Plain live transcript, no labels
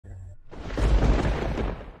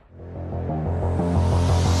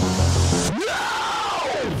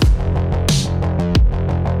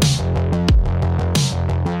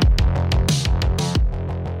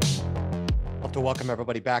Welcome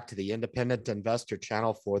everybody back to the Independent Investor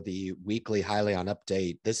channel for the weekly Hyliion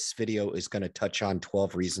update. This video is going to touch on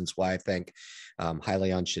 12 reasons why I think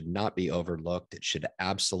Hyliion should not be overlooked. It should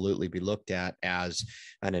absolutely be looked at as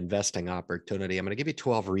an investing opportunity. I'm going to give you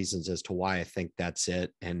 12 reasons as to why I think that's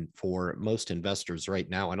it. And for most investors right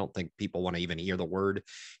now, I don't think people want to even hear the word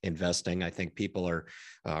investing. I think people are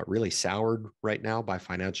really soured right now by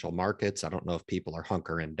financial markets. I don't know if people are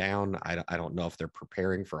hunkering down. I don't know if they're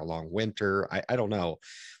preparing for a long winter. I don't know.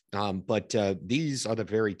 But these are the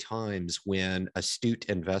very times when astute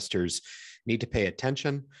investors need to pay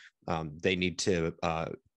attention. They need to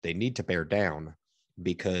bear down,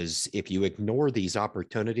 because if you ignore these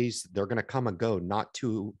opportunities, they're going to come and go, not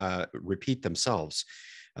to repeat themselves.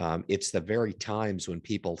 It's the very times when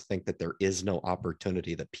people think that there is no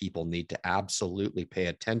opportunity that people need to absolutely pay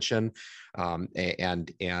attention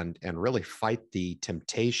and really fight the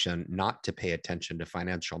temptation not to pay attention to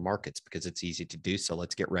financial markets, because it's easy to do so.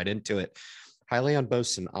 Let's get right into it. Hyliion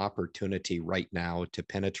boasts an opportunity right now to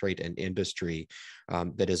penetrate an industry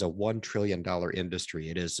that is a $1 trillion industry.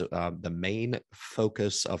 It is the main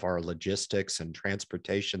focus of our logistics and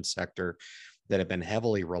transportation sector that have been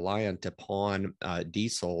heavily reliant upon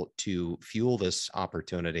diesel to fuel this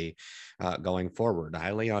opportunity going forward.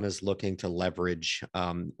 Hyliion is looking to leverage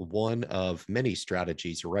one of many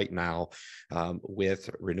strategies right now with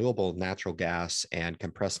renewable natural gas and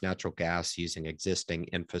compressed natural gas using existing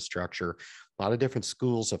infrastructure. A lot of different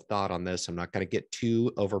schools of thought on this. I'm not going to get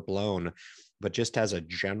too overblown, but just as a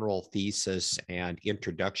general thesis and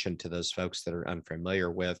introduction to those folks that are unfamiliar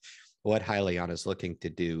with what Hyliion is looking to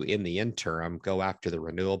do in the interim, go after the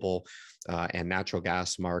renewable and natural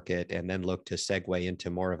gas market, and then look to segue into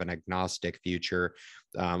more of an agnostic future,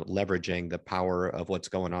 leveraging the power of what's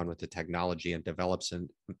going on with the technology and develops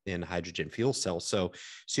in hydrogen fuel cells. So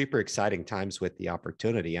super exciting times with the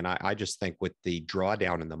opportunity. And I just think with the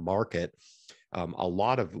drawdown in the market, a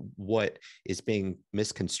lot of what is being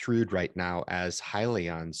misconstrued right now as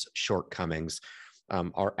Hyliion's shortcomings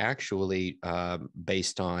are actually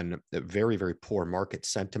based on a very, very poor market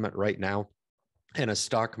sentiment right now, and a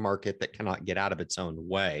stock market that cannot get out of its own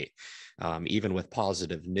way. Even with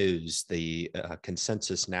positive news, the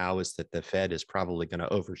consensus now is that the Fed is probably going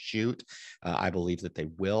to overshoot. I believe that they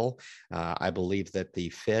will. I believe that the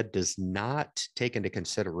Fed does not take into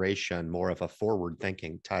consideration more of a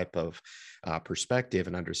forward-thinking type of perspective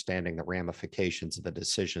and understanding the ramifications of the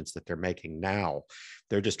decisions that they're making now.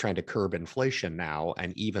 They're just trying to curb inflation now,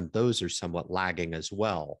 and even those are somewhat lagging as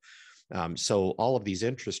well. So all of these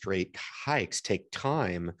interest rate hikes take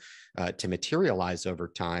time to materialize over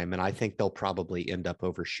time, and I think they'll probably end up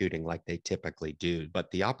overshooting like they typically do.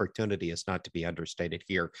 But the opportunity is not to be understated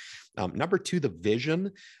here. Number two, the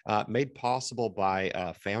vision made possible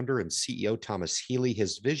by founder and CEO Thomas Healy.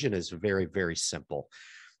 His vision is very, very simple.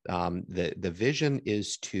 The vision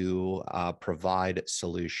is to provide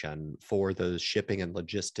solution for those shipping and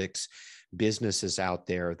logistics businesses out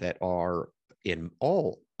there that are, in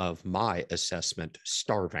all of my assessment,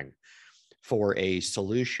 starving for a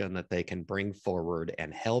solution that they can bring forward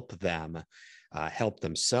and help them, help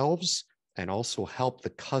themselves, and also help the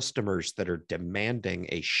customers that are demanding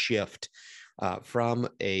a shift from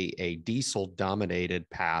a diesel-dominated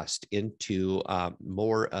past into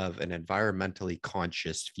more of an environmentally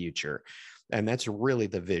conscious future. And that's really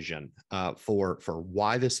the vision for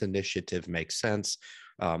why this initiative makes sense,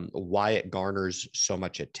 why it garners so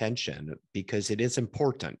much attention, because it is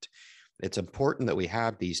important. It's important that we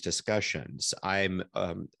have these discussions. I'm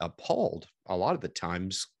appalled a lot of the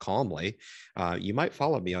times, calmly. You might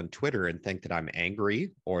follow me on Twitter and think that I'm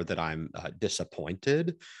angry or that I'm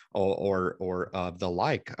disappointed or the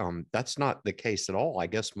like. That's not the case at all. I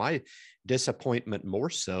guess my disappointment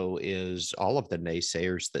more so is all of the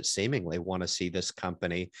naysayers that seemingly want to see this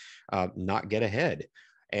company not get ahead.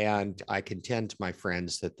 And I contend, my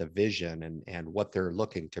friends, that the vision and what they're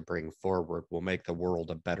looking to bring forward will make the world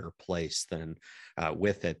a better place than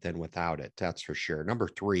with it than without it. That's for sure. Number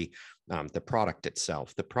three, the product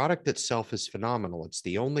itself. The product itself is phenomenal. It's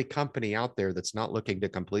the only company out there that's not looking to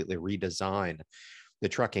completely redesign the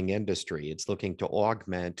trucking industry. It's looking to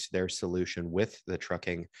augment their solution with the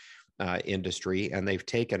trucking industry, and they've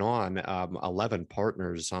taken on 11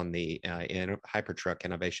 partners on the Hypertruck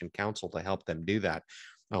Innovation Council to help them do that,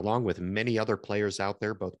 along with many other players out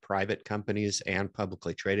there, both private companies and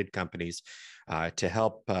publicly traded companies, to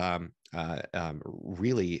help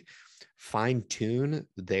really fine tune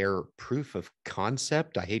their proof of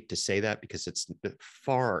concept. I hate to say that because it's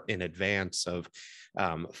far in advance of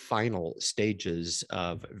final stages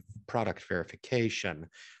of product verification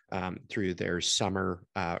through their summer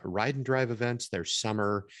ride and drive events, their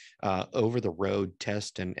summer over the road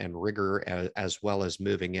test and rigor, as well as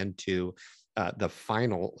moving into the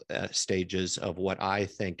final stages of what I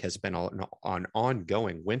think has been on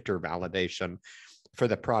ongoing winter validation for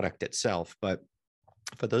the product itself. But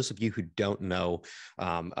for those of you who don't know,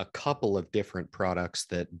 a couple of different products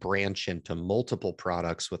that branch into multiple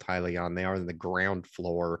products with Hyliion, they are in the ground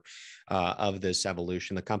floor of this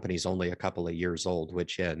evolution. The company's only a couple of years old,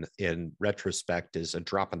 which in retrospect is a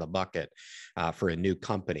drop in the bucket for a new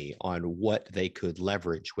company on what they could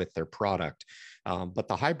leverage with their product. But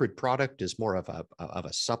the hybrid product is more of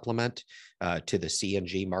a supplement to the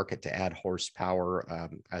CNG market to add horsepower,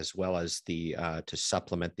 as well as to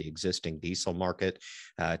supplement the existing diesel market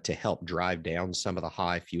to help drive down some of the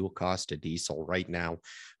high fuel cost of diesel right now.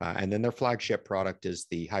 And then their flagship product is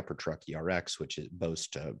the Hypertruck ERX, which is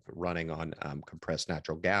boasts running on compressed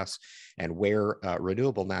natural gas, and where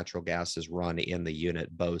renewable natural gas is run in the unit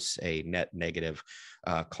boasts a net negative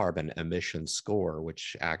carbon emission score,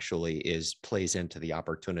 which actually plays into the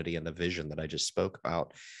opportunity and the vision that I just spoke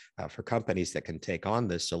about for companies that can take on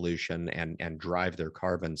this solution and drive their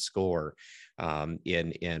carbon score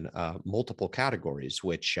in multiple categories,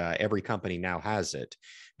 which every company now has it.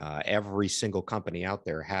 Every single company out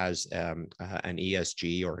there has an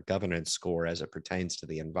ESG or a governance score as it pertains to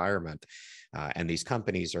the environment. And these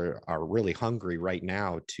companies are really hungry right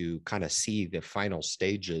now to kind of see the final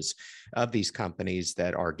stages of these companies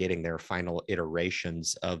that are getting their final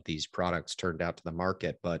iterations of these products turned out to the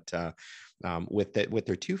market. But with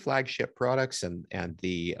their two flagship products and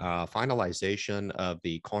the finalization of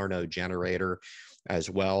the Carnot generator, as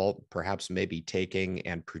well, perhaps maybe taking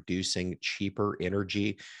and producing cheaper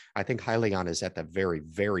energy, I think Hyliion is at the very,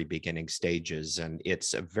 very beginning stages, and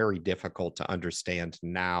it's very difficult to understand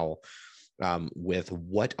now with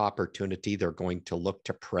what opportunity they're going to look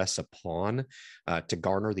to press upon to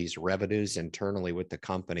garner these revenues internally with the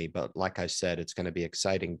company. But like I said, it's going to be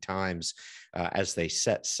exciting times as they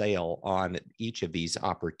set sail on each of these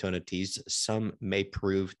opportunities. Some may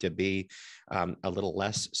prove to be a little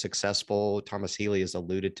less successful. Thomas Healy has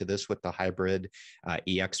alluded to this with the hybrid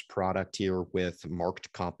EX product here with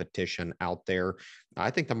marked competition out there. I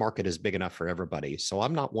think the market is big enough for everybody. So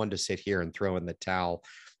I'm not one to sit here and throw in the towel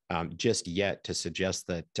just yet to suggest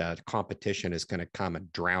that competition is going to come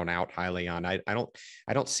and drown out Hyliion.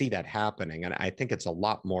 I don't see that happening, and I think it's a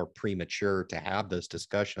lot more premature to have those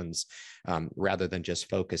discussions rather than just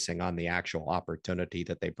focusing on the actual opportunity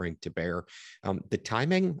that they bring to bear. The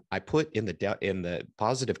timing I put in the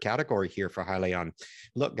positive category here for Hyliion.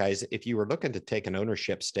 Look, guys, if you were looking to take an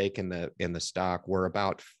ownership stake in the stock, we're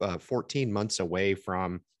about 14 months away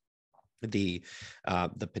from the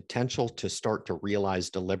potential to start to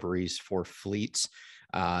realize deliveries for fleets.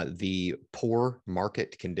 The poor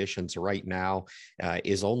market conditions right now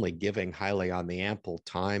is only giving Hyliion the ample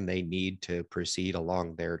time they need to proceed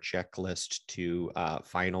along their checklist to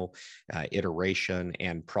final iteration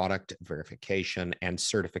and product verification and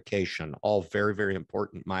certification, all very, very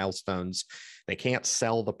important milestones. They can't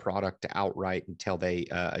sell the product outright until they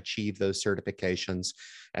achieve those certifications,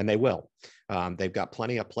 and they will. They've got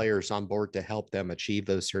plenty of players on board to help them achieve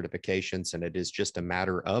those certifications, and it is just a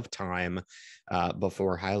matter of time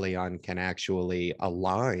before Hyliion can actually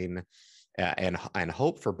align and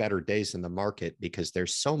hope for better days in the market, because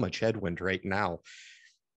there's so much headwind right now.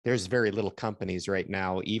 There's very little companies right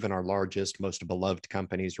now. Even our largest, most beloved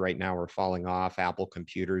companies right now are falling off. Apple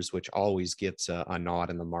Computers, which always gets a nod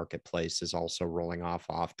in the marketplace, is also rolling off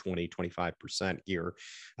 20, 25% here.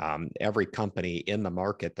 Every company in the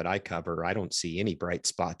market that I cover, I don't see any bright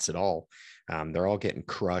spots at all. They're all getting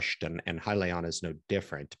crushed, and Hyliion is no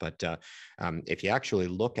different. But if you actually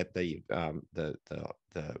look at the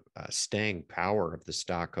staying power of the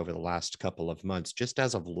stock over the last couple of months, just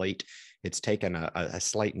as of late, it's taken a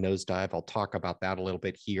slight nosedive. I'll talk about that a little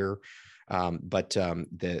bit here. But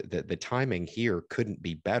the timing here couldn't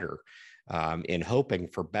be better in hoping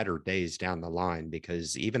for better days down the line,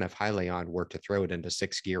 because even if Hyliion were to throw it into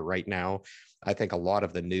sixth gear right now, I think a lot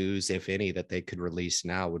of the news, if any, that they could release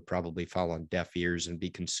now would probably fall on deaf ears and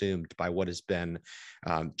be consumed by what has been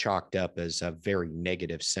chalked up as a very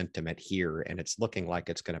negative sentiment here. And it's looking like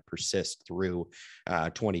it's going to persist through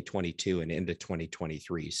 2022 and into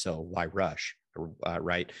 2023. So why rush?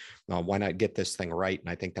 Right? Why not get this thing right? And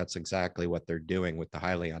I think that's exactly what they're doing with the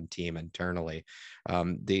Hyliion team internally.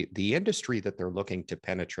 The industry that they're looking to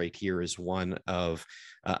penetrate here is one of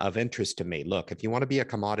of interest to me. Look, if you want to be a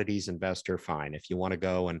commodities investor, fine. If you want to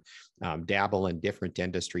go and dabble in different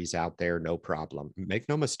industries out there, no problem. Make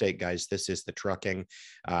no mistake, guys, this is the trucking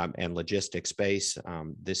and logistics space.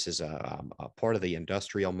 This is a part of the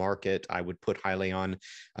industrial market. I would put Hyliion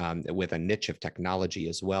with a niche of technology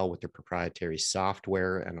as well, with their proprietary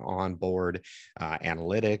software and onboard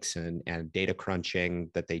analytics and data crunching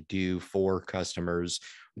that they do for customers.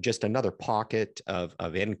 Just another pocket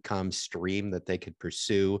of income stream that they could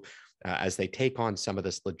pursue as they take on some of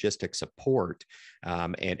this logistic support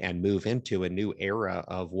and move into a new era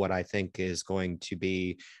of what I think is going to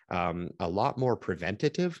be a lot more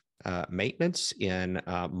preventative maintenance in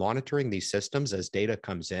monitoring these systems as data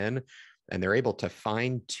comes in. And they're able to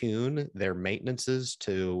fine tune their maintenances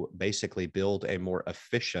to basically build a more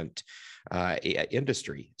efficient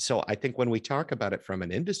industry. So I think when we talk about it from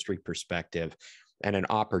an industry perspective and an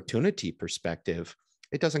opportunity perspective,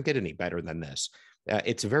 it doesn't get any better than this.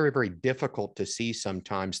 It's very, very difficult to see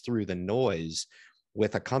sometimes through the noise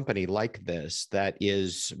with a company like this that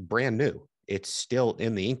is brand new. It's still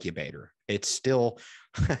in the incubator. It's still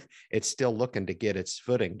it's still looking to get its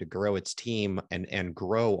footing, to grow its team and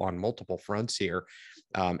grow on multiple fronts here.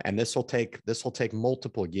 And this will take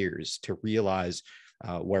multiple years to realize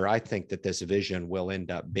where I think that this vision will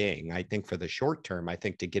end up being. I think for the short term, I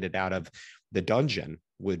think to get it out of the dungeon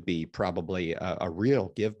would be probably a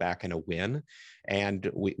real give back and a win. And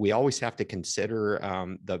we always have to consider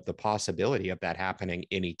the possibility of that happening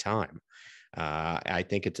anytime. I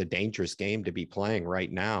think it's a dangerous game to be playing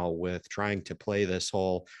right now with trying to play this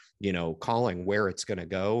whole, calling where it's going to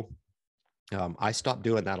go. I stopped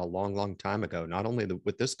doing that a long, long time ago, not only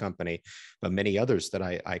with this company, but many others that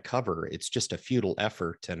I cover. It's just a futile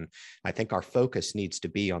effort. And I think our focus needs to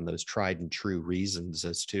be on those tried and true reasons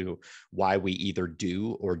as to why we either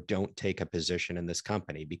do or don't take a position in this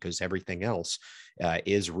company, because everything else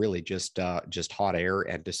is really just hot air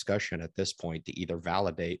and discussion at this point to either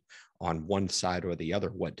validate on one side or the other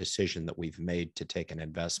what decision that we've made to take an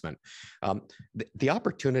investment. The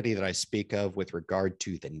opportunity that I speak of with regard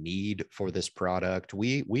to the need for this product,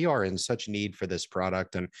 we are in such need for this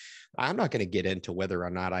product. And I'm not going to get into whether or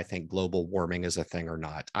not I think global warming is a thing or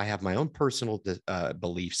not. I have my own personal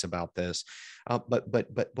beliefs about this.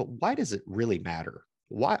 But why does it really matter?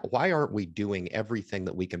 Why aren't we doing everything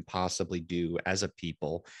that we can possibly do as a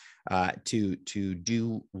people to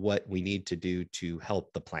do what we need to do to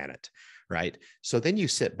help the planet, right? So then you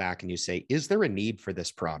sit back and you say, is there a need for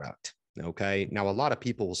this product? Okay. Now, a lot of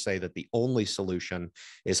people will say that the only solution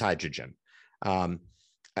is hydrogen.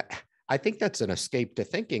 I think that's an escape to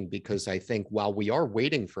thinking, because I think while we are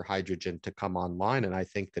waiting for hydrogen to come online, and I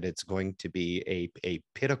think that it's going to be a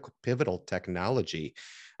pivotal technology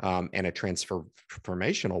and a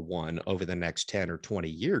transformational one over the next 10 or 20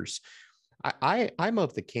 years, I'm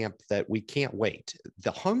of the camp that we can't wait.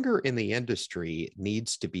 The hunger in the industry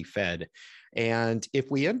needs to be fed. And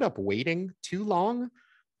if we end up waiting too long,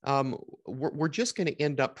 we're just going to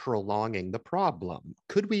end up prolonging the problem.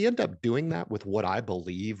 Could we end up doing that with what I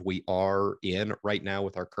believe we are in right now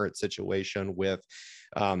with our current situation with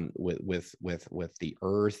the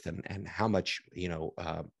earth and how much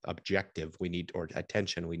objective we need or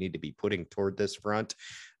attention we need to be putting toward this front?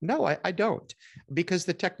 No, I don't, because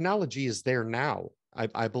the technology is there now.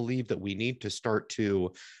 I believe that we need to start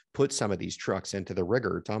to put some of these trucks into the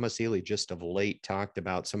rigor. Thomas Healy just of late talked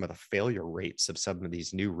about some of the failure rates of some of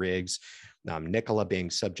these new rigs, 𝑪𝑎𝑛𝓋𝑎 being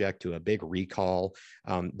subject to a big recall.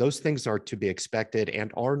 Those things are to be expected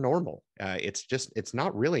and are normal. It's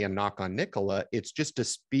not really a knock on 𝑪𝑎𝑛𝓋𝑎. It's just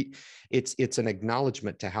it's an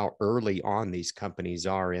acknowledgement to how early on these companies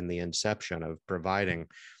are in the inception of providing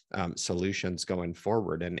solutions going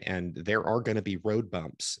forward. And there are going to be road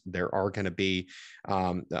bumps. There are going to be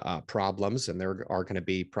problems, and there are going to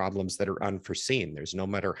be problems that are unforeseen. There's no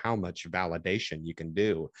matter how much validation you can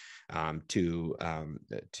do to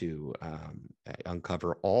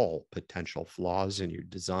uncover all potential flaws in your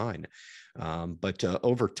design. But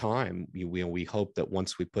over time, we hope that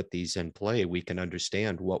once we put these in play, we can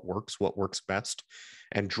understand what works best,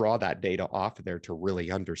 and draw that data off of there to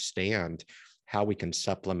really understand how we can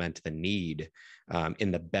supplement the need in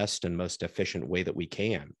the best and most efficient way that we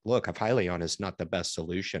can. Look, if Hyliion is not the best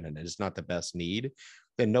solution and it is not the best need,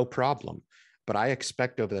 then no problem. But I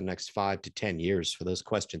expect over the next 5 to 10 years for those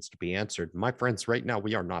questions to be answered. My friends, right now,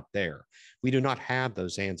 we are not there. We do not have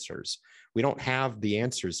those answers. We don't have the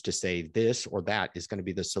answers to say this or that is going to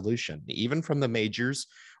be the solution, even from the majors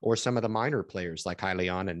or some of the minor players like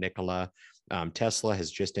Hyliion and 𝑛𝓋𝑎. Tesla has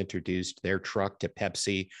just introduced their truck to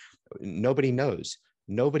Pepsi. Nobody knows.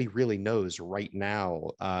 nobody really knows right now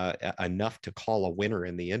enough to call a winner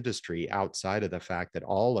in the industry outside of the fact that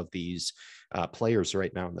all of these players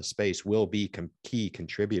right now in the space will be key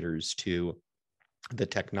contributors to the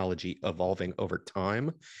technology evolving over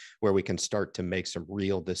time, where we can start to make some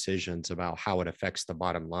real decisions about how it affects the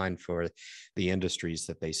bottom line for the industries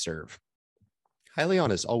that they serve.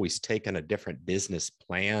 Hyliion has always taken a different business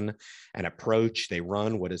plan and approach. They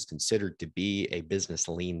run what is considered to be a business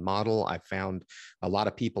lean model. I found a lot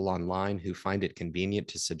of people online who find it convenient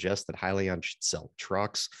to suggest that Hyliion should sell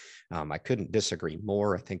trucks. I couldn't disagree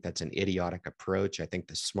more. I think that's an idiotic approach. I think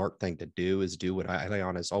the smart thing to do is do what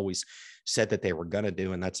Hyliion has always said that they were going to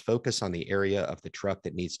do, and that's focus on the area of the truck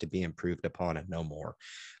that needs to be improved upon and no more.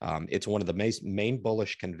 It's one of the main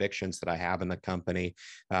bullish convictions that I have in the company.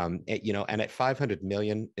 And at 500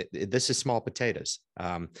 million, this is small potatoes.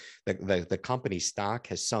 The company stock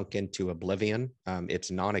has sunk into oblivion. It's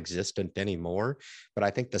non-existent anymore. But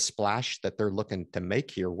I think the splash that they're looking to make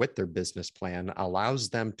here with their business plan allows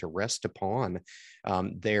them to rest upon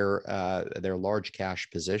their large cash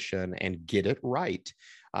position and get it right.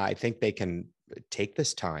 I think they can take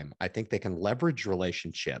this time. I think they can leverage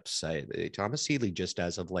relationships. Thomas Healy, just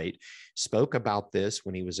as of late, spoke about this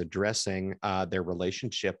when he was addressing their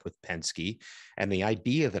relationship with Penske. And the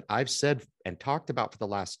idea that I've said and talked about for the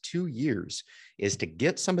last 2 years is to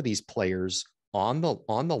get some of these players on the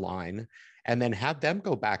line and then have them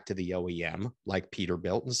go back to the OEM like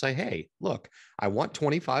Peterbilt and say, hey, look, I want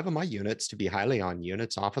 25 of my units to be Hyliion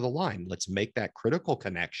units off of the line. Let's make that critical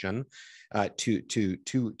connection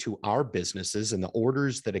to our businesses and the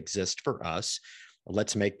orders that exist for us.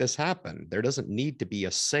 Let's make this happen. There doesn't need to be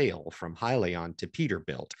a sale from Hyliion to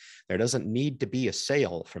Peterbilt. There doesn't need to be a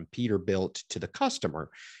sale from Peterbilt to the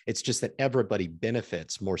customer. It's just that everybody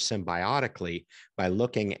benefits more symbiotically by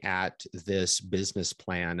looking at this business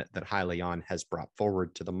plan that Hyliion has brought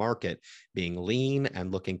forward to the market, being lean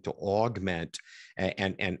and looking to augment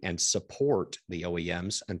and support the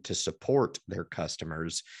OEMs and to support their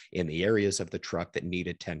customers in the areas of the truck that need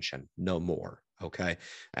attention, no more. Okay.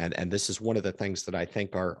 And this is one of the things that I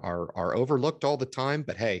think are overlooked all the time,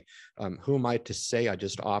 but hey, who am I to say? I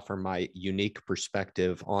just offer my unique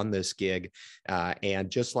perspective on this gig. And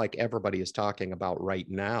just like everybody is talking about right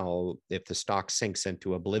now, if the stock sinks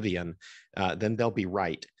into oblivion, then they'll be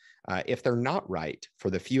right. If they're not right, for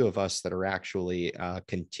the few of us that are actually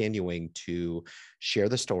continuing to share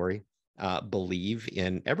the story, believe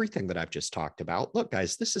in everything that I've just talked about. Look,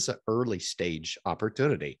 guys, this is an early stage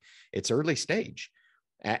opportunity. It's early stage.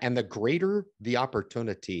 And the greater the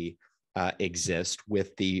opportunity exists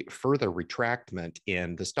with the further retractment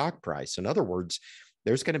in the stock price. In other words,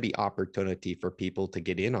 there's going to be opportunity for people to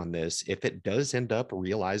get in on this if it does end up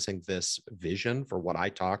realizing this vision for what I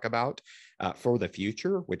talk about for the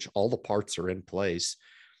future, which all the parts are in place.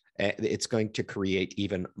 It's going to create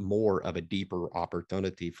even more of a deeper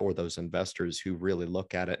opportunity for those investors who really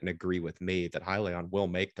look at it and agree with me that Hyliion will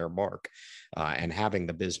make their mark. And having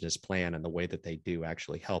the business plan and the way that they do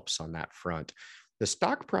actually helps on that front. The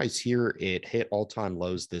stock price here, it hit all-time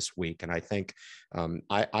lows this week. And I think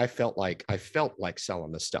I felt like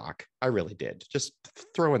selling the stock. I really did. Just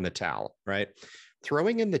throw in the towel, right?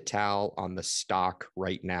 Throwing in the towel on the stock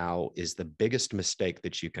right now is the biggest mistake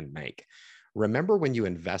that you can make. Remember when you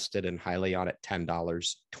invested in Hyliion at $10,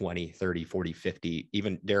 $20, $30, $40, $50,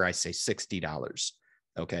 even dare I say $60,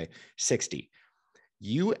 okay, 60.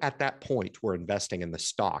 You at that point were investing in the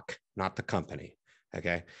stock, not the company,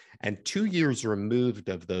 okay? And 2 years removed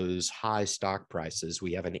of those high stock prices,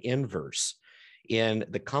 we have an inverse in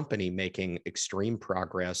the company making extreme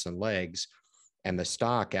progress and legs and the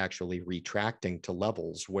stock actually retracting to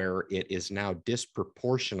levels where it is now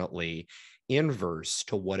disproportionately inverse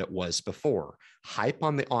to what it was before. Hype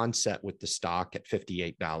on the onset with the stock at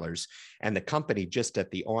 $58 and the company just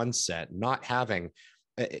at the onset not having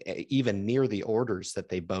even near the orders that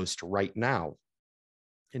they boast right now.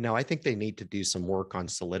 And now I think they need to do some work on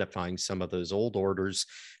solidifying some of those old orders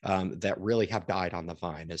that really have died on the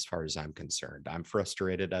vine as far as I'm concerned. I'm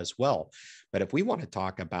frustrated as well. But if we want to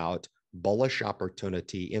talk about bullish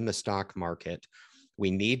opportunity in the stock market, we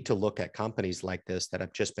need to look at companies like this that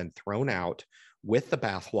have just been thrown out with the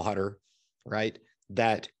bathwater, right?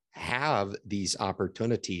 That have these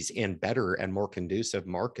opportunities in better and more conducive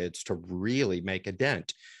markets to really make a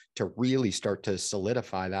dent, to really start to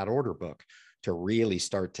solidify that order book, to really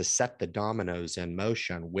start to set the dominoes in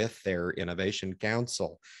motion with their innovation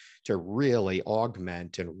council, to really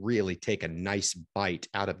augment and really take a nice bite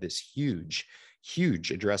out of this huge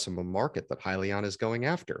addressable market that Hyliion is going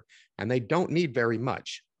after. And they don't need very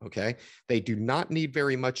much. Okay. They do not need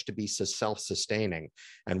very much to be self-sustaining.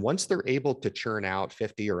 And once they're able to churn out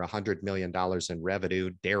 50 or $100 million in revenue,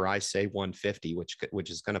 dare I say 150, which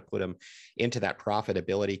is going to put them into that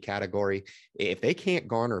profitability category. If they can't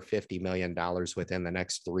garner $50 million within the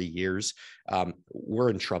next 3 years, we're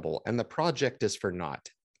in trouble. And the project is for naught.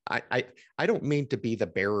 I don't mean to be the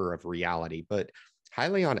bearer of reality, but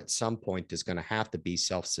Hyliion at some point is going to have to be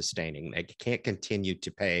self-sustaining. They can't continue to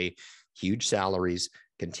pay huge salaries,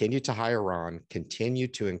 continue to hire on, continue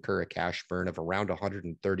to incur a cash burn of around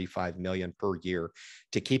 $135 million per year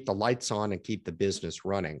to keep the lights on and keep the business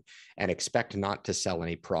running, and expect not to sell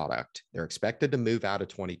any product. They're expected to move out of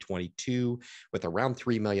 2022 with around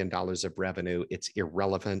 $3 million of revenue. It's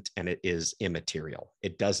irrelevant and it is immaterial.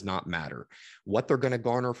 It does not matter. What they're going to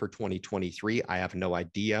garner for 2023, I have no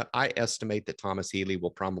idea. I estimate that Thomas Healy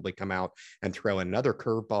will probably come out and throw another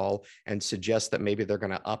curveball and suggest that maybe they're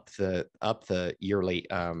going to up the yearly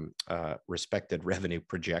respected revenue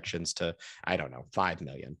projections to, I don't know, 5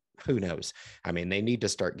 million. Who knows? I mean, they need to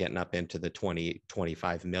start getting up into the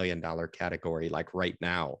 $20-25 million category like right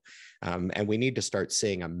now. And we need to start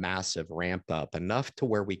seeing a massive ramp up, enough to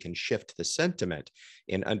where we can shift the sentiment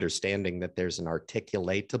in understanding that there's an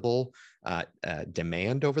articulatable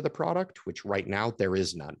demand over the product, which right now there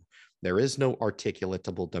is none. There is no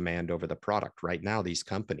articulatable demand over the product. Right now, these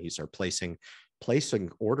companies are placing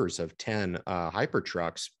orders of 10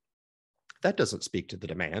 Hypertrucks. That doesn't speak to the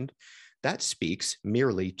demand. That speaks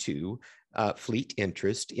merely to fleet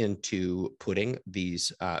interest into putting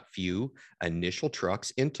these few initial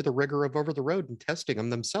trucks into the rigor of over the road and testing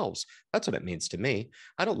them themselves. That's what it means to me.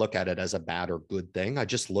 I don't look at it as a bad or good thing. I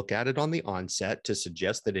just look at it on the onset to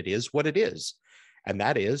suggest that it is what it is. And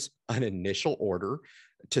that is an initial order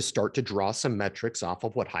to start to draw some metrics off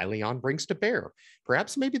of what Hyliion brings to bear.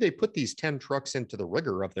 Perhaps maybe they put these 10 trucks into the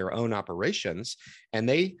rigor of their own operations and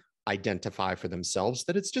they identify for themselves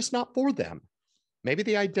that it's just not for them. Maybe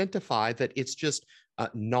they identify that it's just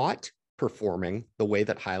not performing the way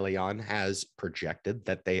that Hyliion has projected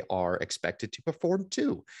that they are expected to perform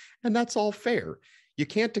too. And that's all fair. You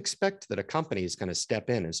can't expect that a company is going to step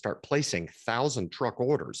in and start placing 1,000 truck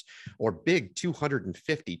orders or big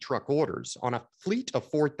 250 truck orders on a fleet of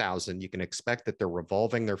 4,000. You can expect that they're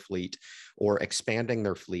revolving their fleet or expanding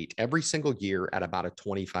their fleet every single year at about a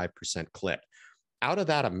 25% clip. Out of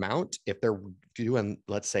that amount, if they're doing,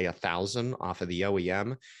 let's say, 1,000 off of the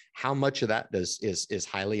OEM, how much of that is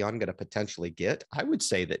Hyliion going to potentially get? I would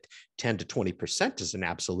say that 10 to 20% is an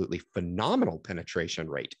absolutely phenomenal penetration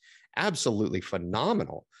rate. Absolutely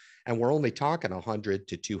phenomenal. And we're only talking 100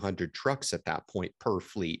 to 200 trucks at that point per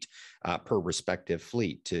fleet, per respective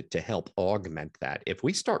fleet to help augment that. If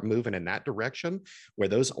we start moving in that direction, where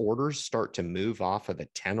those orders start to move off of the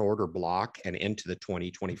 10 order block and into the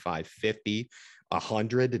 20, 25, 50,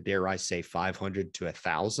 100, dare I say 500 to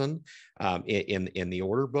 1,000 in the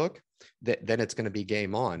order book, then it's going to be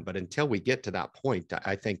game on. But until we get to that point,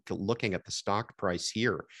 I think looking at the stock price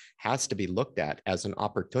here has to be looked at as an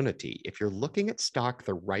opportunity. If you're looking at stock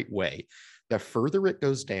the right way, the further it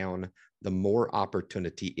goes down, the more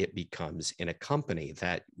opportunity it becomes in a company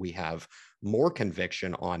that we have more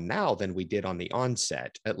conviction on now than we did on the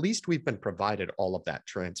onset. At least we've been provided all of that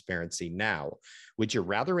transparency now. Would you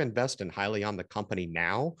rather invest in Hyliion, the company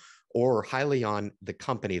now, or Hyliion, the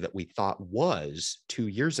company that we thought was 2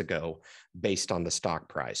 years ago based on the stock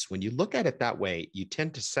price? When you look at it that way, you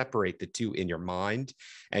tend to separate the two in your mind,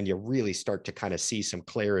 and you really start to kind of see some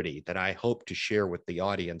clarity that I hope to share with the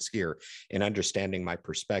audience here in understanding my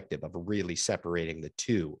perspective of really separating the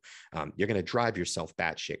two. You're going to drive yourself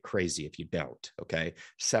batshit crazy if you don't, okay?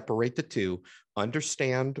 Separate the two,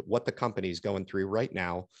 understand what the company is going through right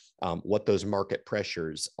now, what those market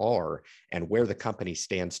pressures are, and where the company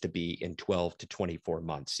stands to be in 12 to 24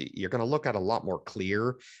 months. You're going to look at a lot more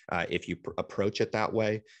clear if you approach it that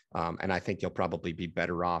way. And I think you'll probably be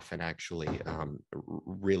better off in actually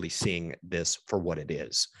really seeing this for what it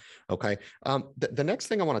is. Okay. The next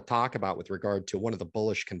thing I want to talk about with regard to one of the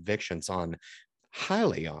bullish convictions on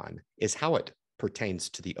Hyliion is how it pertains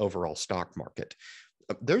to the overall stock market.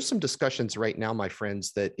 There's some discussions right now, my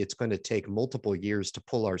friends, that it's going to take multiple years to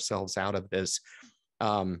pull ourselves out of this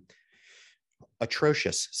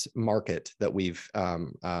atrocious market that we've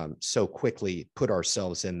so quickly put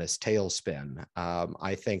ourselves in this tailspin.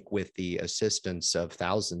 I think with the assistance of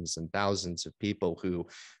thousands and thousands of people who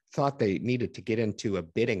thought they needed to get into a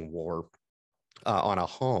bidding war on a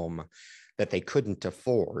home that they couldn't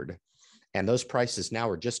afford. And those prices now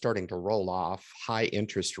are just starting to roll off. High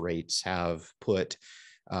interest rates have put,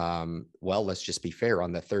 well, let's just be fair,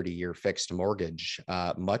 on the 30-year fixed mortgage,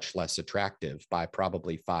 much less attractive by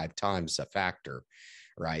probably 5 times a factor,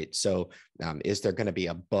 right? So is there going to be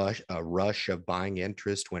a rush of buying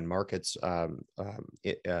interest when markets,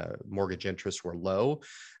 mortgage interests were low?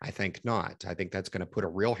 I think not. I think that's going to put a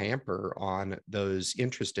real hamper on those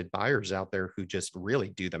interested buyers out there who just really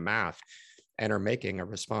do the math and are making a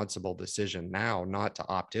responsible decision now not to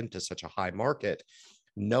opt into such a high market,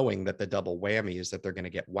 knowing that the double whammy is that they're going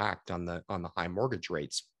to get whacked on the high mortgage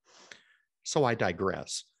rates. So I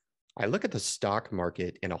digress. I look at the stock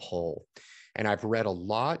market in a whole, and I've read a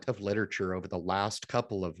lot of literature over the last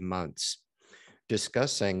couple of months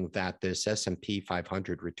discussing that this S&P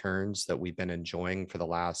 500 returns that we've been enjoying for the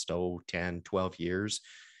last 10, 12 years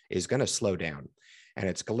is going to slow down. And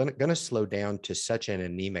it's going to slow down to such an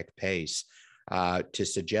anemic pace to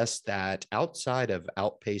suggest that outside of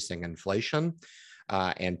outpacing inflation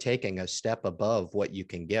and taking a step above what you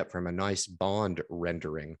can get from a nice bond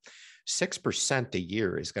rendering, 6% a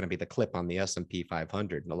year is going to be the clip on the S&P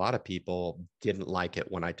 500. And a lot of people didn't like it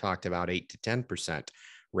when I talked about 8 to 10%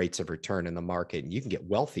 rates of return in the market. And you can get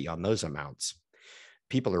wealthy on those amounts.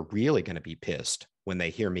 People are really going to be pissed when they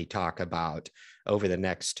hear me talk about over the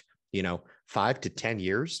next 5 to 10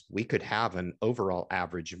 years, we could have an overall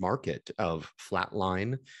average market of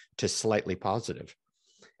flatline to slightly positive.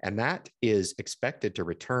 And that is expected to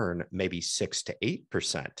return maybe 6 to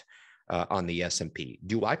 8% on the S&P.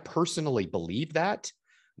 Do I personally believe that?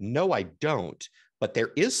 No, I don't. But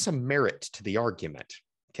there is some merit to the argument,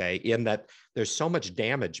 okay, in that there's so much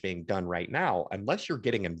damage being done right now. Unless you're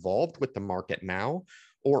getting involved with the market now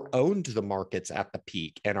or owned the markets at the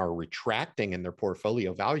peak and are retracting in their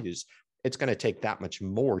portfolio values, it's going to take that much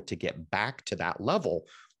more to get back to that level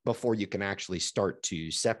before you can actually start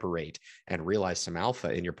to separate and realize some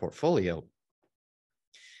alpha in your portfolio.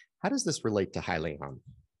 How does this relate to Hyliion?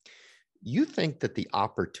 You think that the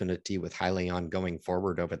opportunity with Hyliion going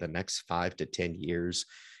forward over the next 5 to 10 years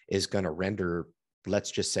is going to render,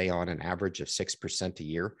 let's just say, on an average of 6% a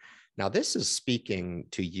year? Now, this is speaking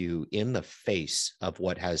to you in the face of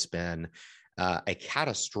what has been a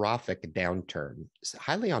catastrophic downturn.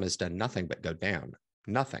 Hyliion has done nothing but go down,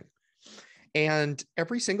 nothing. And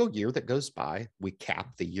every single year that goes by, we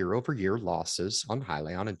cap the year-over-year losses on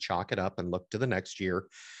Hyliion and chalk it up and look to the next year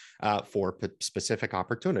for specific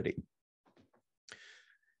opportunity.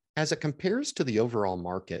 As it compares to the overall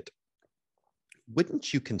market,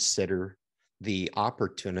 wouldn't you consider the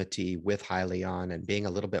opportunity with Hyliion and being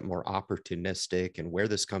a little bit more opportunistic and where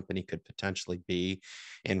this company could potentially be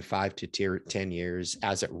in 5 to 10 years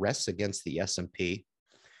as it rests against the S&P?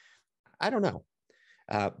 I don't know.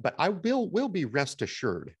 But I will be rest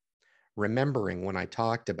assured, remembering when I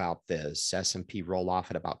talked about this S&P roll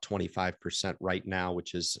off at about 25% right now,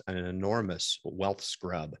 which is an enormous wealth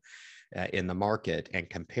scrub in the market, and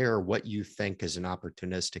compare what you think as an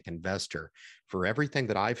opportunistic investor for everything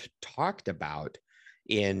that I've talked about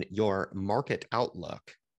in your market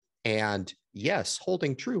outlook. And yes,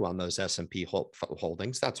 holding true on those S&P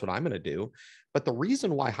holdings, that's what I'm going to do. But the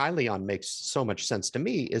reason why Hyliion makes so much sense to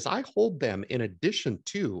me is I hold them in addition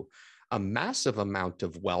to a massive amount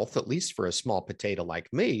of wealth, at least for a small potato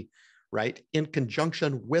like me, right, in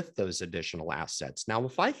conjunction with those additional assets. Now,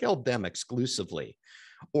 if I held them exclusively,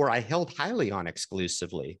 or I held Hyliion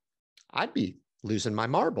exclusively, I'd be losing my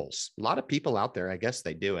marbles. A lot of people out there, I guess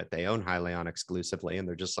they do it. They own Hyliion exclusively, and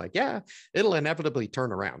they're just like, yeah, it'll inevitably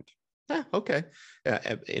turn around. Okay.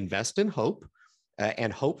 Invest in hope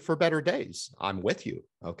and hope for better days. I'm with you.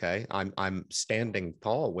 Okay. I'm standing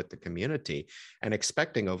tall with the community and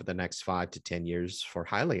expecting over the next 5 to 10 years for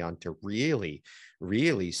Hyliion to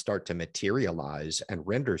really start to materialize and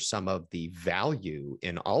render some of the value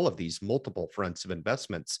in all of these multiple fronts of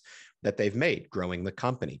investments that they've made, growing the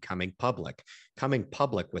company, coming public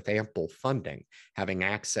with ample funding, having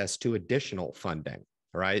access to additional funding,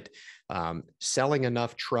 right? Selling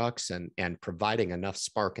enough trucks and providing enough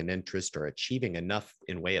spark and interest, or achieving enough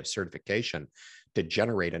in way of certification to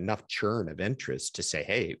generate enough churn of interest to say,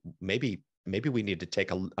 hey, maybe we need to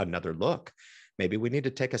take another look. Maybe we need to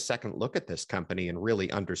take a second look at this company and really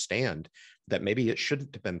understand that maybe it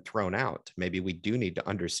shouldn't have been thrown out. Maybe we do need to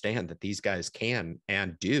understand that these guys can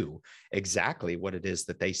and do exactly what it is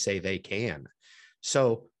that they say they can.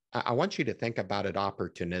 So I want you to think about it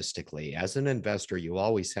opportunistically. As an investor, you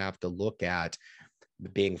always have to look at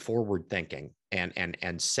being forward thinking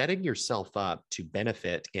and setting yourself up to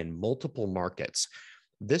benefit in multiple markets.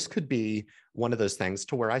 This could be one of those things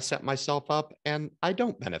to where I set myself up and I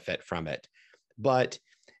don't benefit from it. But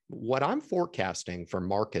what I'm forecasting for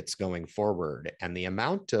markets going forward and the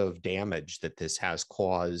amount of damage that this has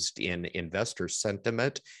caused in investor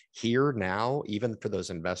sentiment here now, even for those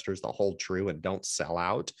investors that hold true and don't sell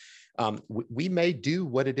out, We may do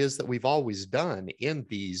what it is that we've always done in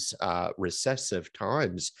these recessive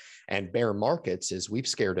times and bear markets, is we've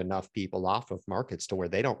scared enough people off of markets to where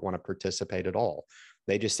they don't want to participate at all.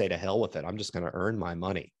 They just say, to hell with it. I'm just going to earn my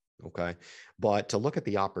money. Okay. But to look at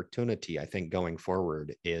the opportunity, I think going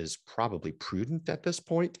forward is probably prudent at this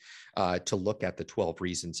point to look at the 12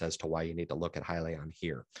 reasons as to why you need to look at Hyliion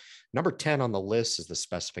here. Number 10 on the list is the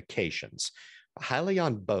specifications.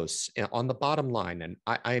 Hyliion boasts on the bottom line, and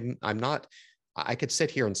I'm not, I could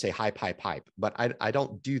sit here and say hype, but I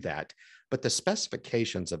don't do that. But the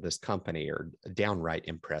specifications of this company are downright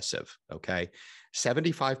impressive, okay?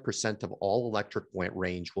 75% of all electric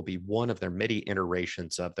range will be one of their many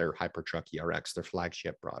iterations of their Hypertruck ERX, their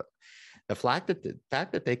flagship product. The fact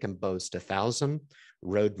that they can boast 1,000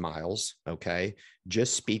 road miles, okay,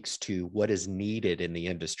 just speaks to what is needed in the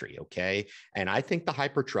industry, okay? And I think the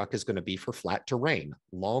Hypertruck is going to be for flat terrain,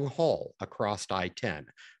 long haul across I-10,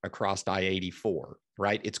 across I-84,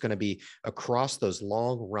 right? It's going to be across those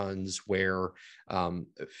long runs where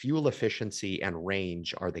fuel efficiency and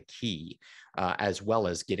range are the key, as well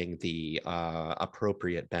as getting the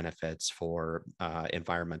appropriate benefits for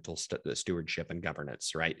environmental stewardship and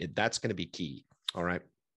governance, right? That's going to be key, all right?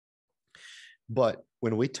 But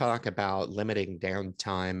when we talk about limiting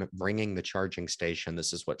downtime, bringing the charging station,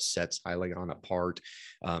 this is what sets Hyliion apart,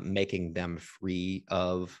 making them free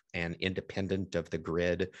of and independent of the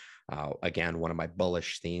grid. Again, one of my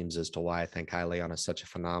bullish themes as to why I think Hyliion is such a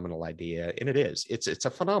phenomenal idea. And it is. It's a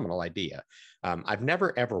phenomenal idea. I've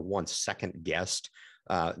never, ever once second guessed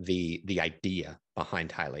the idea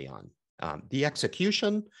behind Hyliion. The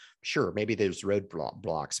execution, sure, maybe there's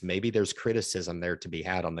roadblocks, maybe there's criticism there to be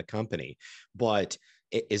had on the company, but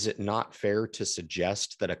is it not fair to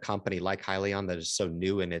suggest that a company like Hyliion that is so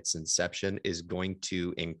new in its inception is going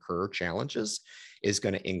to incur challenges, is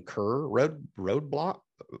going to incur road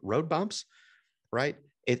bumps, right?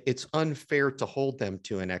 It's unfair to hold them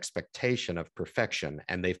to an expectation of perfection,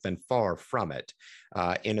 and they've been far from it.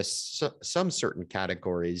 In some certain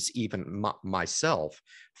categories, even myself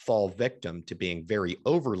fall victim to being very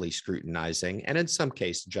overly scrutinizing, and in some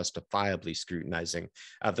cases justifiably scrutinizing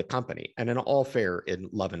of the company. And in all fair, in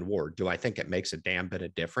love and war, do I think it makes a damn bit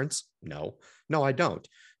of difference? No, I don't.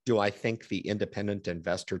 Do I think the independent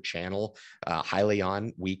investor channel,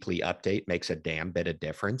 Hyliion weekly update, makes a damn bit of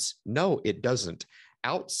difference? No, it doesn't.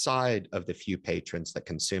 Outside of the few patrons that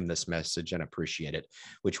consume this message and appreciate it,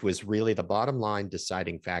 which was really the bottom line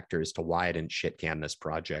deciding factor as to why I didn't shit can this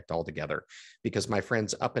project altogether. Because my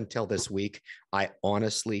friends, up until this week, I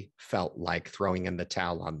honestly felt like throwing in the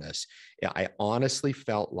towel on this. I honestly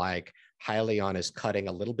felt like Hyliion is cutting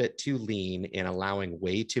a little bit too lean in allowing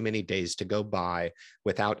way too many days to go by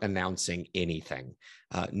without announcing anything.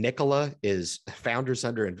 𝑪𝑢𝑠𝑡𝑜𝑚 is founders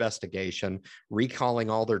under investigation,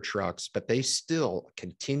 recalling all their trucks, but they still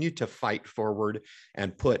continue to fight forward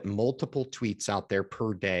and put multiple tweets out there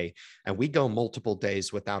per day. And we go multiple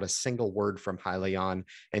days without a single word from Hyliion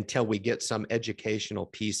until we get some educational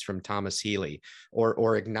piece from Thomas Healy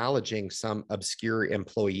or acknowledging some obscure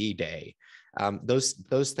employee day.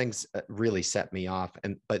 Those things really set me off,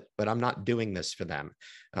 but I'm not doing this for them.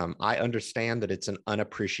 I understand that it's an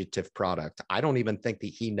unappreciative product. I don't even think that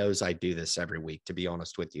he knows I do this every week, to be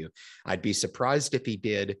honest with you. I'd be surprised if he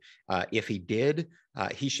did. If he did,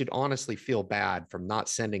 he should honestly feel bad from not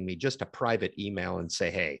sending me just a private email and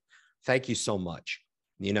say, hey, thank you so much.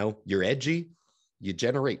 You know, you're edgy, you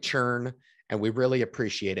generate churn, and we really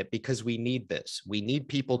appreciate it because we need this. We need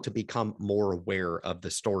people to become more aware of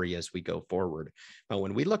the story as we go forward. But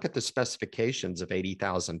when we look at the specifications of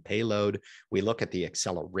 80,000 payload, we look at the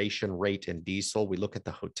acceleration rate in diesel, we look at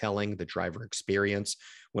the hoteling, the driver experience.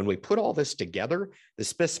 When we put all this together, the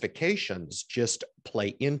specifications just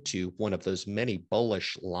play into one of those many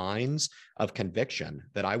bullish lines of conviction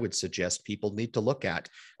that I would suggest people need to look at.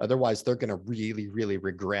 Otherwise, they're going to really, really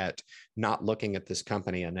regret not looking at this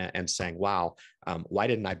company and saying, wow, why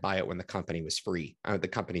didn't I buy it when the company was free? The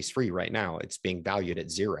company's free right now. It's being valued at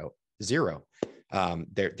zero.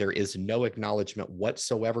 There is no acknowledgement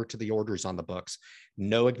whatsoever to the orders on the books,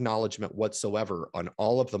 no acknowledgement whatsoever on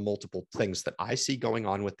all of the multiple things that I see going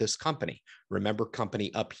on with this company. Remember,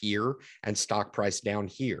 company up here and stock price down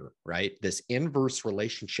here, right? This inverse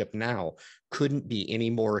relationship now couldn't be any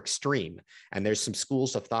more extreme. And there's some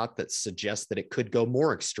schools of thought that suggest that it could go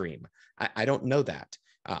more extreme. I don't know that.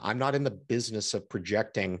 I'm not in the business of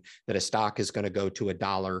projecting that a stock is going to go to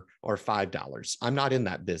 $1 or $5. I'm not in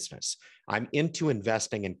that business. I'm into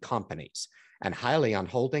investing in companies, and Hyliion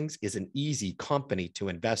Holdings is an easy company to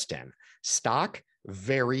invest in. Stock,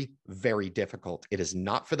 very, very difficult. It is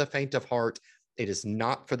not for the faint of heart. It is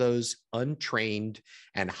not for those untrained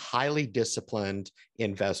and highly disciplined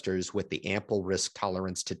investors with the ample risk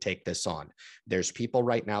tolerance to take this on. There's people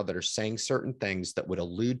right now that are saying certain things that would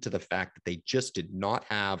allude to the fact that they just did not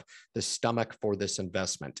have the stomach for this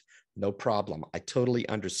investment. No problem. I totally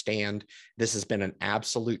understand. This has been an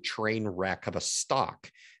absolute train wreck of a stock.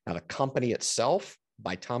 Now, the company itself,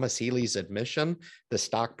 by Thomas Healy's admission, the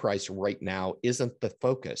stock price right now isn't the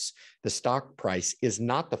focus. The stock price is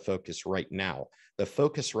not the focus right now. The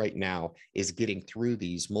focus right now is getting through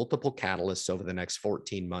these multiple catalysts over the next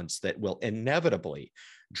 14 months that will inevitably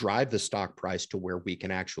drive the stock price to where we can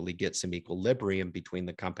actually get some equilibrium between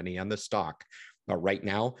the company and the stock. But right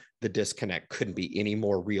now, the disconnect couldn't be any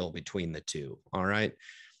more real between the two. All right.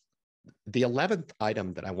 The 11th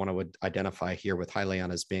item that I want to identify here with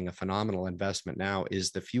Hyliion as being a phenomenal investment now is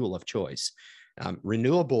the fuel of choice.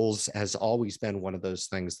 Renewables has always been one of those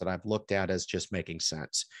things that I've looked at as just making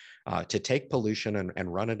sense. To take pollution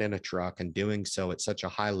and run it in a truck, and doing so at such a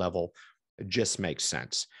high level just makes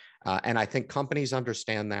sense. And I think companies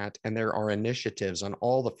understand that, and there are initiatives on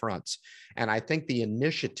all the fronts. And I think the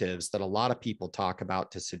initiatives that a lot of people talk about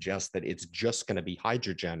to suggest that it's just going to be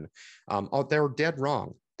hydrogen, they're dead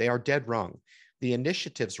wrong. They are dead wrong. The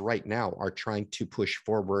initiatives right now are trying to push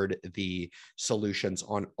forward the solutions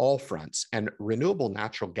on all fronts, and renewable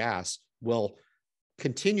natural gas will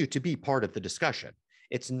continue to be part of the discussion.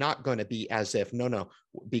 It's not going to be as if, no,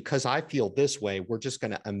 because I feel this way, we're just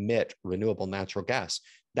going to emit renewable natural gas.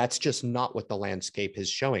 That's just not what the landscape is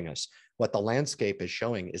showing us. What the landscape is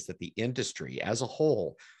showing is that the industry as a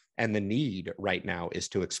whole, and the need right now, is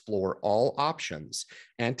to explore all options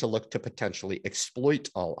and to look to potentially exploit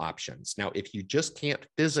all options. Now, if you just can't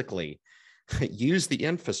physically use the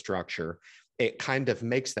infrastructure, it kind of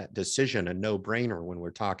makes that decision a no-brainer when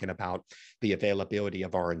we're talking about the availability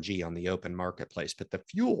of RNG on the open marketplace. But the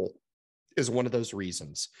fuel is one of those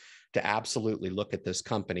reasons to absolutely look at this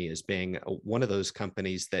company as being one of those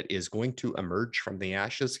companies that is going to emerge from the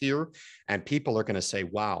ashes here. And people are going to say,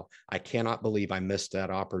 wow, I cannot believe I missed that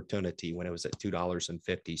opportunity when it was at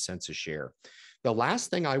 $2.50 a share. The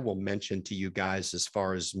last thing I will mention to you guys, as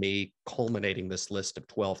far as me culminating this list of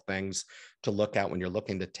 12 things to look at when you're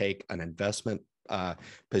looking to take an investment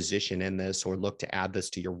position in this, or look to add this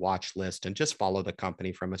to your watch list and just follow the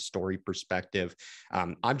company from a story perspective.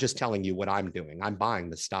 I'm just telling you what I'm doing. I'm buying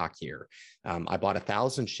the stock here. I bought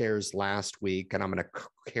 1,000 shares last week, and I'm going to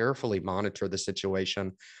carefully monitor the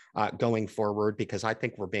situation going forward, because I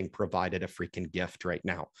think we're being provided a freaking gift right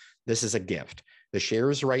now. This is a gift. The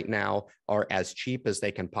shares right now are as cheap as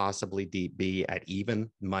they can possibly be at even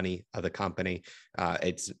money of the company.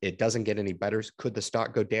 It doesn't get any better. Could the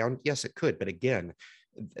stock go down? Yes, it could. But again,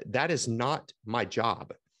 that is not my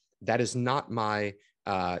job. That is not my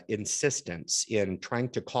insistence in trying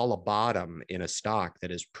to call a bottom in a stock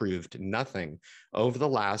that has proved nothing over the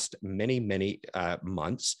last many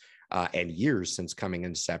months and years since coming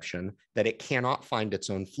inception, that it cannot find its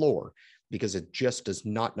own floor, because it just does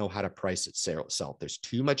not know how to price itself. There's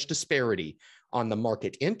too much disparity on the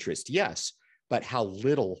market interest, yes, but how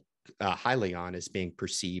little Hyliion is being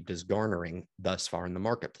perceived as garnering thus far in the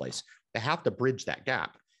marketplace. They have to bridge that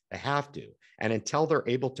gap. They have to. And until they're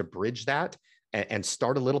able to bridge that and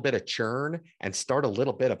start a little bit of churn and start a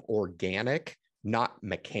little bit of organic, not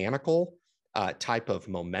mechanical type of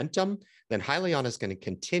momentum, then Hyliion is going to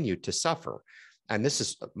continue to suffer. And this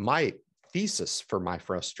is my thesis for my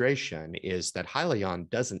frustration, is that Hyliion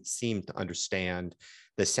doesn't seem to understand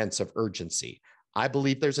the sense of urgency. I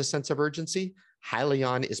believe there's a sense of urgency.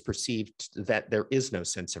 Hyliion is perceived that there is no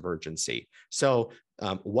sense of urgency. So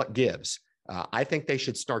what gives? I think they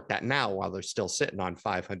should start that now while they're still sitting on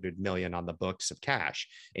 500 million on the books of cash,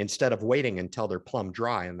 instead of waiting until they're plumb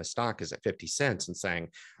dry and the stock is at 50 cents and saying,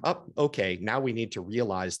 oh, okay, now we need to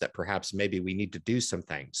realize that perhaps maybe we need to do some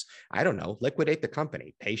things. I don't know, liquidate the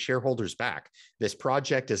company, pay shareholders back. This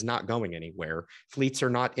project is not going anywhere. Fleets are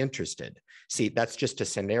not interested. See, that's just a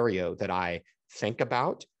scenario that I think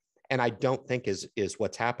about, and I don't think is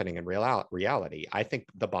what's happening in reality. I think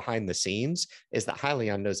the behind the scenes is that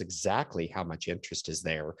Hyliion knows exactly how much interest is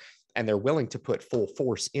there, and they're willing to put full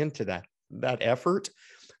force into that effort.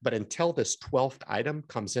 But until this 12th item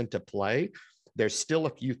comes into play, there's still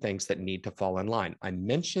a few things that need to fall in line. I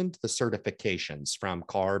mentioned the certifications from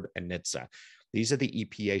CARB and NHTSA. These are the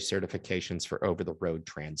EPA certifications for over-the-road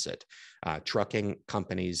transit. Trucking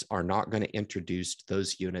companies are not going to introduce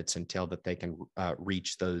those units until that they can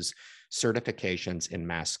reach those certifications in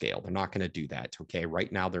mass scale. They're not going to do that. Okay, right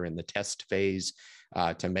now they're in the test phase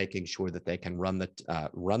to making sure that they can run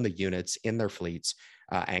the units in their fleets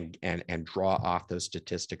and draw off those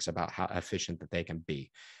statistics about how efficient that they can be.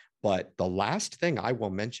 But the last thing I will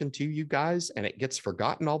mention to you guys, and it gets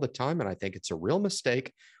forgotten all the time, and I think it's a real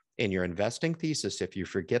mistake in your investing thesis if you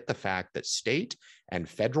forget the fact that state and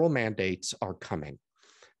federal mandates are coming.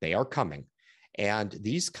 They are coming. And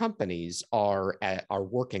these companies are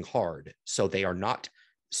working hard, so they are not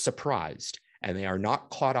surprised and they are not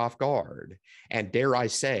caught off guard. And dare I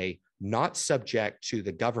say, not subject to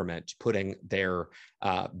the government putting their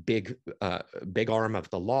big arm of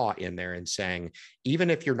the law in there and saying, even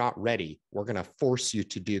if you're not ready, we're going to force you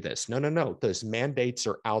to do this. No, no, no. Those mandates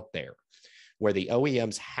are out there where the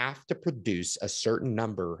OEMs have to produce a certain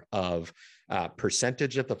number of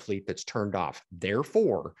percentage of the fleet that's turned off.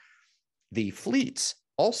 Therefore, the fleets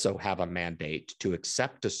also have a mandate to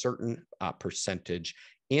accept a certain percentage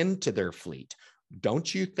into their fleet.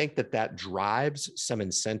 Don't you think that that drives some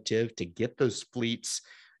incentive to get those fleets,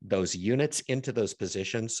 those units into those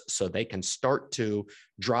positions so they can start to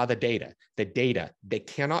draw the data? The data, they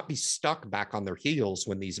cannot be stuck back on their heels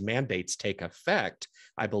when these mandates take effect.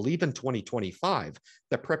 I believe in 2025,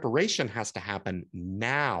 the preparation has to happen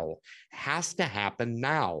now,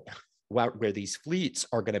 where these fleets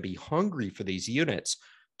are going to be hungry for these units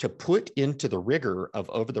to put into the rigor of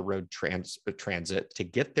over-the-road transit to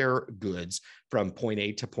get their goods from point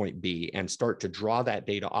A to point B and start to draw that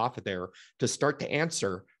data off of there to start to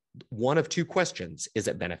answer one of two questions. Is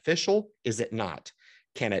it beneficial? Is it not?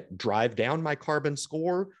 Can it drive down my carbon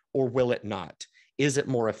score or will it not? Is it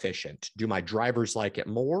more efficient? Do my drivers like it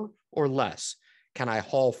more or less? Can I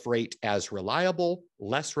haul freight as reliable,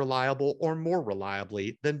 less reliable, or more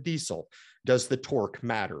reliably than diesel? Does the torque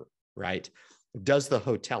matter, right? Does the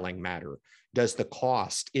hoteling matter? Does the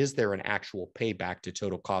cost, is there an actual payback to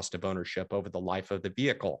total cost of ownership over the life of the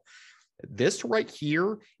vehicle? This right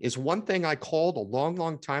here is one thing I called a long,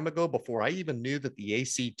 long time ago before I even knew that the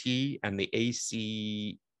ACT and the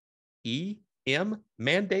ACEM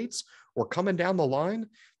mandates were coming down the line.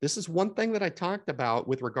 This is one thing that I talked about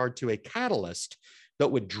with regard to a catalyst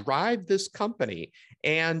that would drive this company.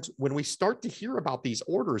 And when we start to hear about these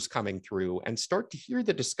orders coming through and start to hear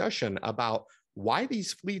the discussion about why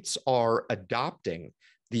these fleets are adopting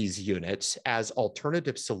these units as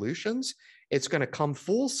alternative solutions, it's going to come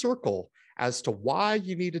full circle as to why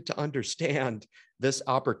you needed to understand this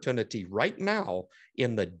opportunity right now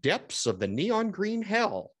in the depths of the neon green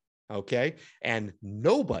hell, okay? And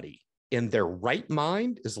nobody in their right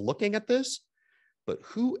mind is looking at this, but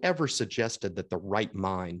whoever suggested that the right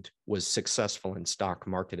mind was successful in stock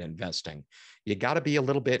market investing? You got to be a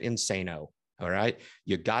little bit insano. All right.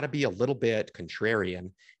 You got to be a little bit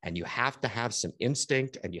contrarian, and you have to have some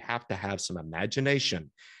instinct and you have to have some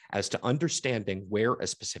imagination as to understanding where a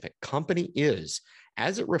specific company is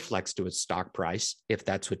as it reflects to its stock price, if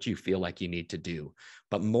that's what you feel like you need to do,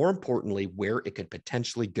 but more importantly, where it could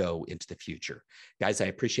potentially go into the future. Guys, I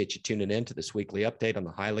appreciate you tuning in to this weekly update on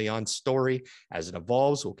the Hyliion story. As it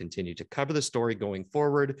evolves, we'll continue to cover the story going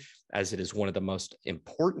forward, as it is one of the most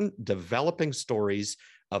important developing stories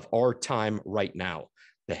of our time right now.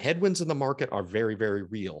 The headwinds in the market are very, very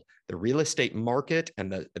real. The real estate market and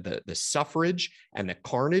the suffrage and the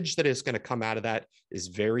carnage that is going to come out of that is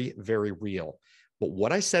very, very real. But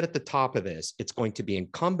what I said at the top of this, it's going to be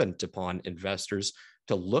incumbent upon investors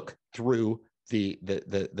to look through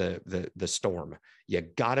the storm. You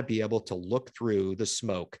got to be able to look through the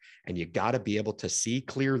smoke, and you got to be able to see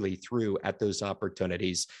clearly through at those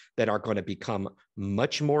opportunities that are going to become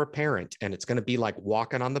much more apparent. And it's going to be like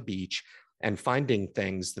walking on the beach and finding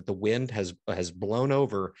things that the wind has blown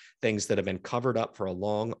over, things that have been covered up for a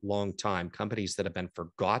long, long time, companies that have been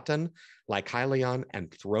forgotten, like Hyliion,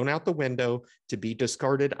 and thrown out the window to be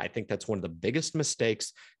discarded. I think that's one of the biggest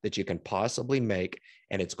mistakes that you can possibly make.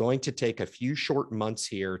 And it's going to take a few short months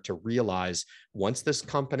here to realize, once this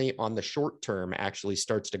company on the short term actually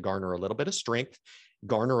starts to garner a little bit of strength,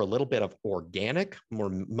 garner a little bit of organic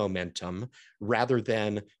momentum, rather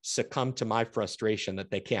than succumb to my frustration that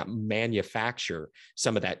they can't manufacture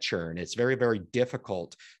some of that churn. It's very, very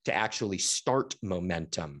difficult to actually start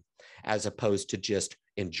momentum as opposed to just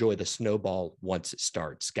enjoy the snowball once it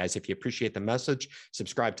starts. Guys, if you appreciate the message,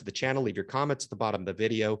 subscribe to the channel, leave your comments at the bottom of the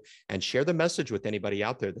video, and share the message with anybody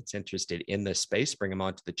out there that's interested in this space. Bring them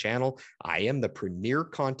onto the channel. I am the premier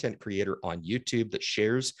content creator on YouTube that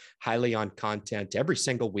shares Hyliion content every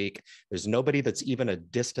single week. There's nobody that's even a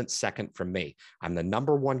distant second from me. I'm the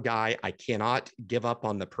 #1 guy. I cannot give up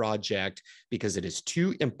on the project because it is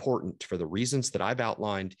too important for the reasons that I've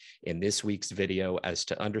outlined in this week's video as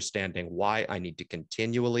to understanding why I need to continually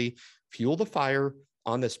fuel the fire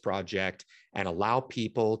on this project and allow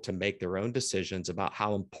people to make their own decisions about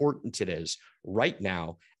how important it is right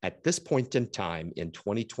now at this point in time in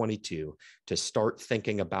 2022 to start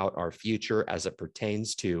thinking about our future as it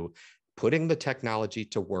pertains to putting the technology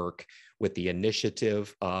to work with the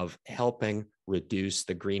initiative of helping reduce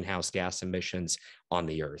the greenhouse gas emissions on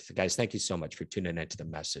the earth. Guys, thank you so much for tuning into the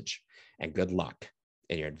message, and good luck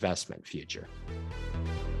in your investment future.